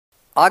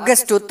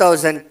August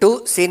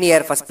 2002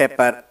 Senior First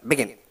Paper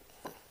begin.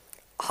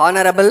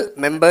 Honorable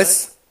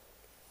members,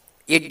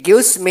 it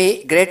gives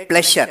me great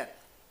pleasure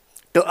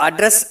to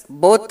address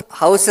both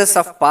houses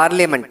of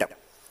Parliament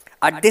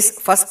at this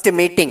first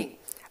meeting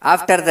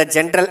after the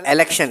general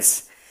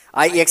elections.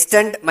 I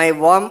extend my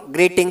warm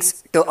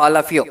greetings to all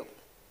of you.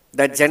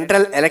 The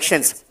general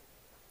elections,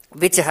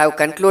 which have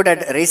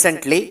concluded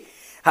recently,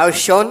 have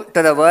shown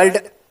to the world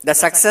the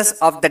success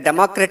of the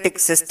democratic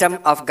system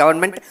of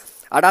government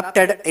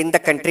adopted in the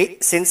country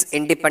since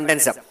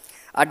independence.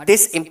 At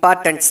this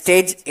important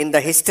stage in the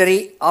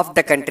history of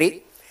the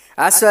country,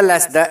 as well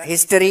as the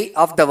history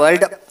of the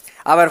world,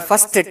 our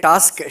first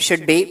task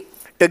should be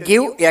to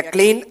give a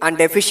clean and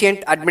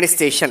efficient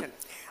administration.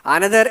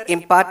 Another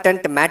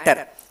important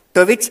matter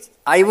to which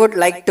I would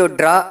like to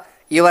draw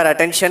your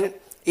attention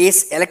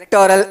is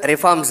electoral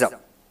reforms.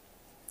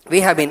 We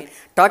have been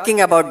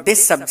talking about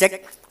this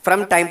subject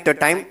from time to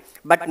time,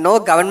 but no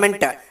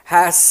government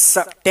has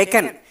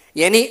taken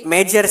any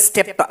major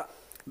step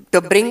to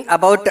bring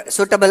about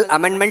suitable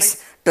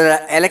amendments to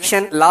the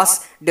election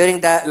laws during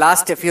the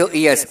last few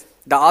years.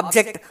 The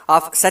object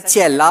of such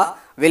a law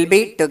will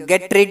be to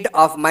get rid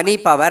of money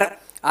power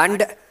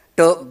and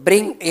to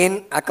bring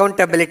in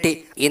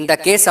accountability in the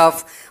case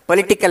of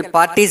political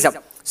parties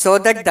so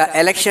that the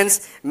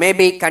elections may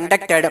be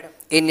conducted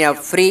in a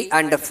free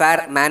and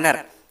fair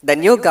manner. The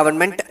new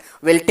government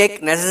will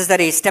take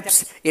necessary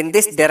steps in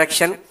this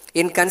direction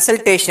in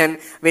consultation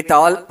with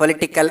all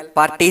political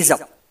parties.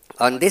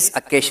 On this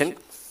occasion,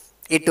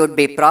 it would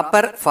be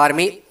proper for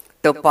me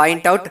to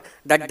point out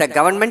that the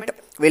government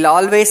will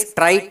always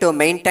try to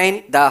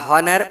maintain the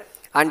honor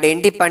and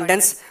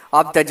independence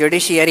of the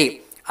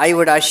judiciary. I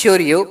would assure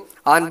you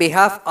on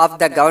behalf of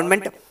the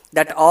government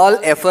that all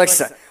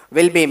efforts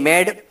will be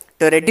made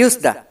to reduce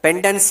the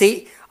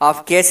pendency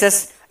of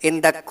cases in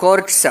the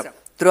courts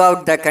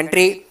throughout the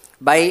country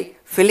by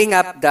filling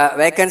up the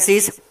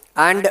vacancies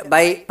and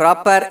by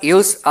proper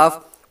use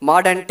of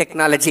modern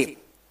technology.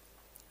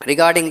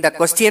 Regarding the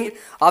question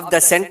of the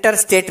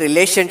center-state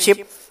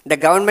relationship, the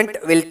government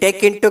will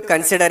take into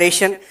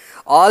consideration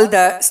all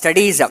the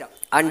studies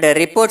and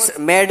reports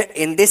made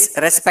in this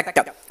respect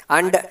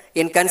and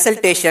in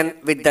consultation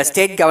with the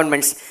state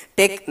governments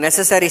take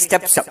necessary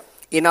steps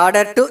in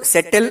order to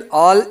settle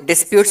all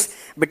disputes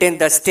between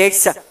the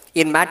states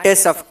in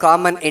matters of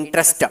common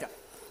interest.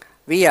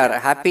 We are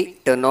happy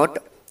to note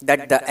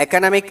that the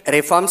economic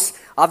reforms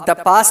of the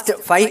past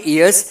 5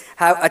 years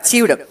have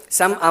achieved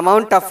some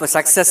amount of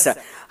success.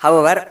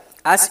 However,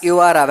 as you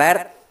are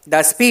aware,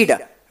 the speed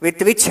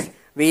with which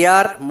we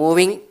are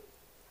moving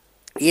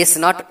is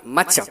not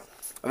much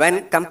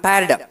when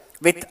compared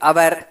with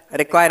our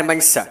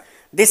requirements.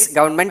 This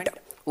government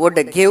would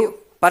give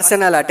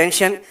personal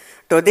attention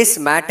to this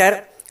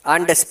matter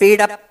and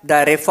speed up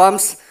the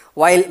reforms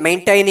while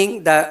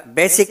maintaining the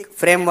basic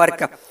framework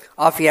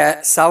of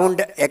a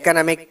sound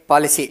economic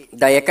policy.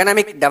 The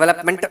economic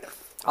development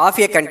of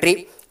a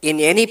country in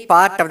any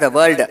part of the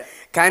world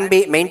can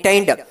be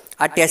maintained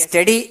at a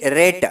steady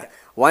rate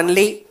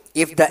only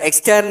if the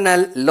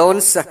external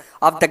loans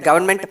of the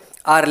government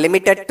are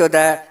limited to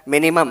the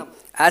minimum.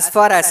 As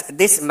far as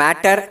this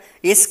matter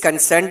is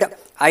concerned,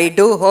 I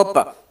do hope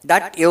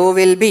that you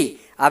will be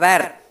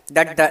aware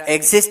that the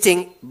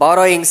existing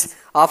borrowings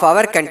of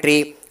our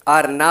country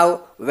are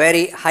now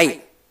very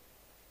high.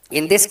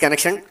 In this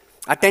connection,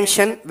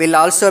 attention will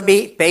also be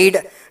paid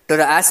to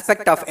the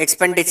aspect of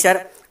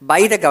expenditure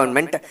by the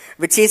government,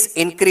 which is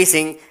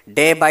increasing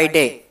day by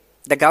day.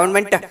 The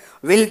government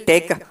will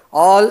take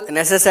all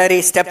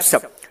necessary steps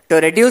to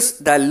reduce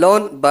the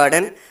loan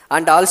burden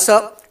and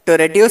also to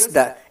reduce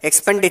the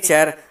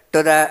expenditure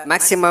to the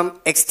maximum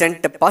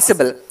extent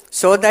possible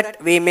so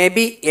that we may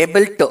be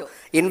able to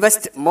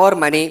invest more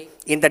money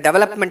in the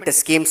development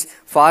schemes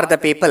for the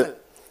people.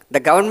 The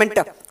government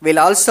will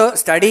also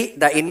study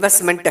the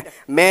investment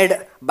made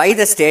by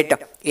the state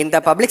in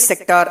the public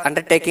sector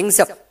undertakings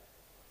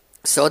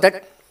so that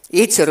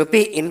each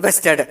rupee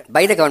invested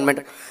by the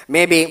government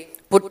may be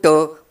put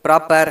to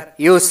proper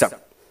use.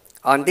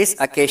 On this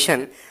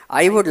occasion,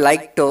 I would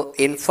like to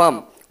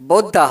inform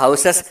both the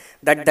houses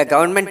that the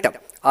government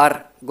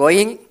are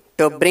going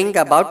to bring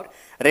about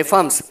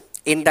reforms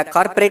in the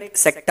corporate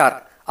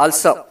sector.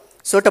 Also,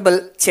 suitable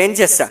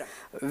changes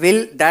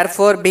will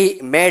therefore be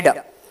made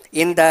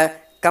in the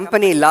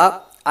company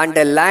law and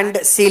land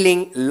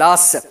ceiling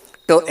laws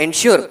to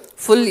ensure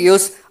full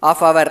use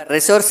of our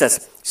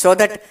resources so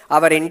that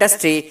our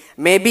industry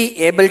may be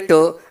able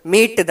to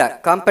meet the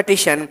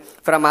competition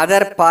from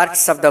other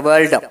parts of the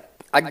world.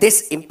 At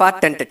this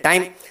important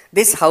time,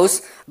 this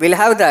house will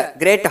have the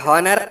great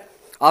honor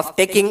of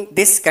taking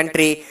this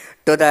country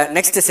to the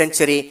next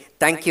century.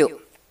 Thank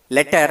you.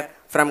 Letter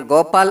from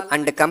Gopal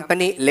and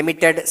Company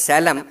Limited,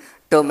 Salem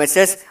to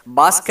Mrs.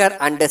 Bhaskar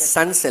and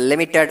Sons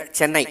Limited,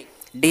 Chennai.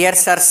 Dear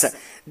sirs,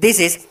 this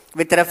is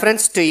with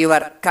reference to your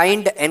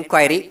kind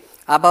enquiry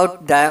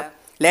about the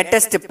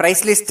latest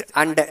price list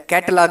and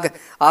catalogue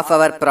of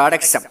our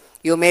products.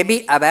 You may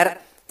be aware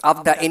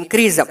of the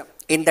increase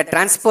in the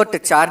transport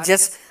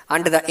charges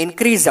and the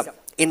increase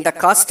in the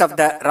cost of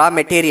the raw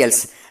materials.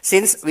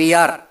 Since we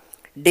are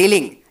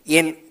dealing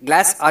in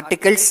glass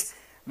articles,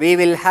 we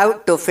will have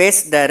to face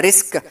the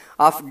risk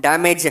of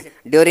damage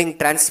during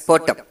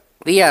transport.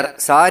 We are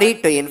sorry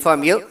to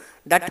inform you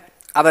that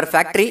our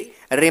factory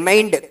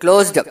remained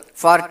closed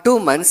for 2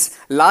 months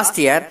last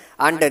year,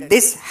 and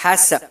this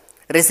has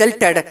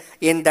resulted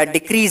in the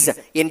decrease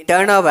in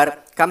turnover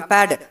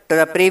compared to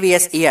the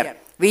previous year.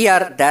 We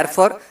are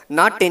therefore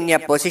not in a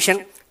position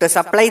to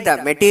supply the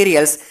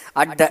materials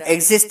at the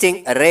existing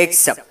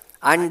rates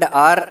and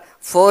are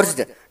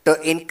forced to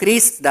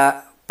increase the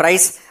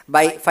price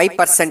by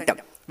 5%.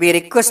 We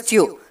request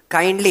you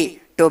kindly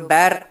to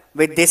bear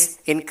with this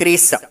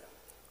increase.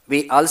 We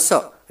also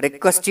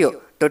request you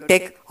to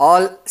take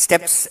all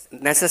steps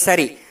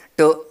necessary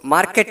to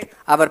market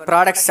our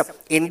products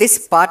in this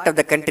part of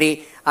the country,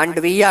 and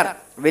we are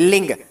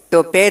willing to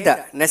pay the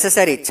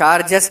necessary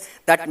charges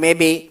that may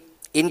be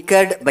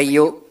incurred by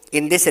you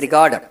in this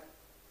regard.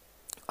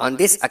 On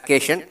this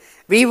occasion,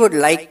 we would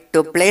like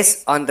to place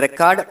on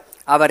record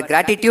our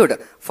gratitude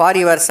for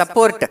your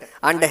support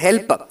and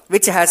help,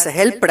 which has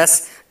helped us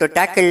to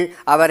tackle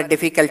our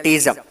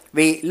difficulties.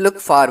 We look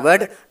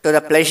forward to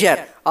the pleasure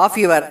of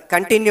your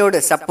continued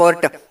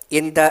support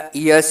in the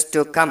years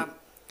to come.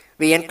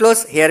 We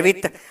enclose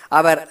herewith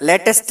our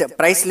latest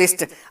price list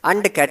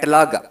and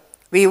catalogue.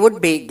 We would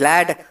be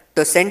glad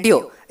to send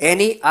you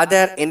any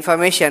other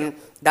information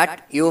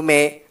that you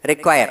may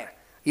require.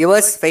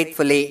 Yours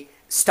faithfully,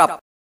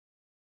 Stop.